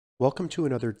Welcome to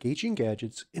another Gauging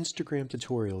Gadgets Instagram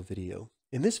tutorial video.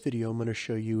 In this video, I'm going to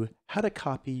show you how to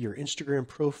copy your Instagram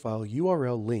profile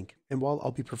URL link. And while I'll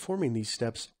be performing these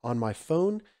steps on my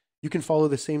phone, you can follow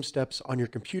the same steps on your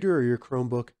computer or your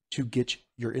Chromebook to get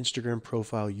your Instagram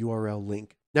profile URL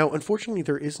link. Now, unfortunately,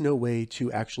 there is no way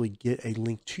to actually get a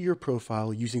link to your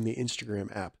profile using the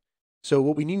Instagram app. So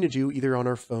what we need to do either on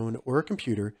our phone or a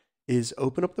computer is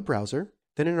open up the browser.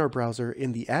 Then in our browser,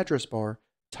 in the address bar,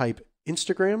 type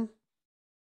Instagram.com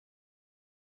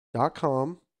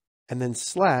and then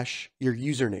 / your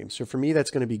username. So for me,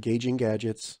 that's going to be Gauging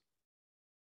Gadgets.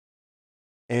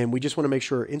 And we just want to make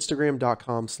sure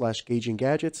Instagram.com / Gauging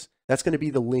Gadgets. That's going to be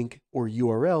the link or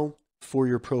URL for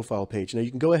your profile page. Now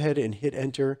you can go ahead and hit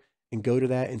enter and go to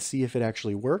that and see if it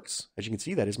actually works. As you can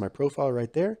see, that is my profile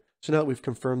right there. So now that we've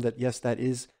confirmed that, yes, that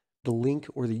is the link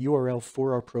or the URL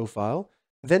for our profile.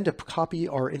 Then to copy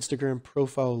our Instagram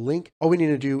profile link, all we need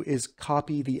to do is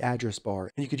copy the address bar.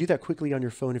 And you can do that quickly on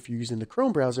your phone if you're using the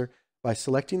Chrome browser by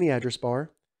selecting the address bar.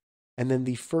 And then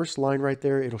the first line right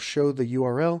there, it'll show the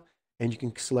URL and you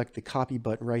can select the copy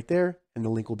button right there and the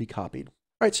link will be copied.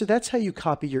 All right, so that's how you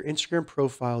copy your Instagram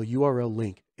profile URL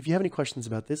link. If you have any questions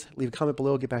about this, leave a comment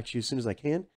below. I'll get back to you as soon as I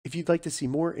can. If you'd like to see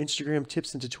more Instagram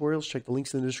tips and tutorials, check the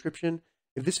links in the description.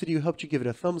 If this video helped you, give it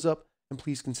a thumbs up. And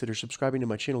please consider subscribing to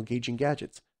my channel, Gauging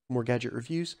Gadgets, for more gadget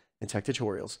reviews and tech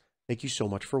tutorials. Thank you so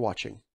much for watching.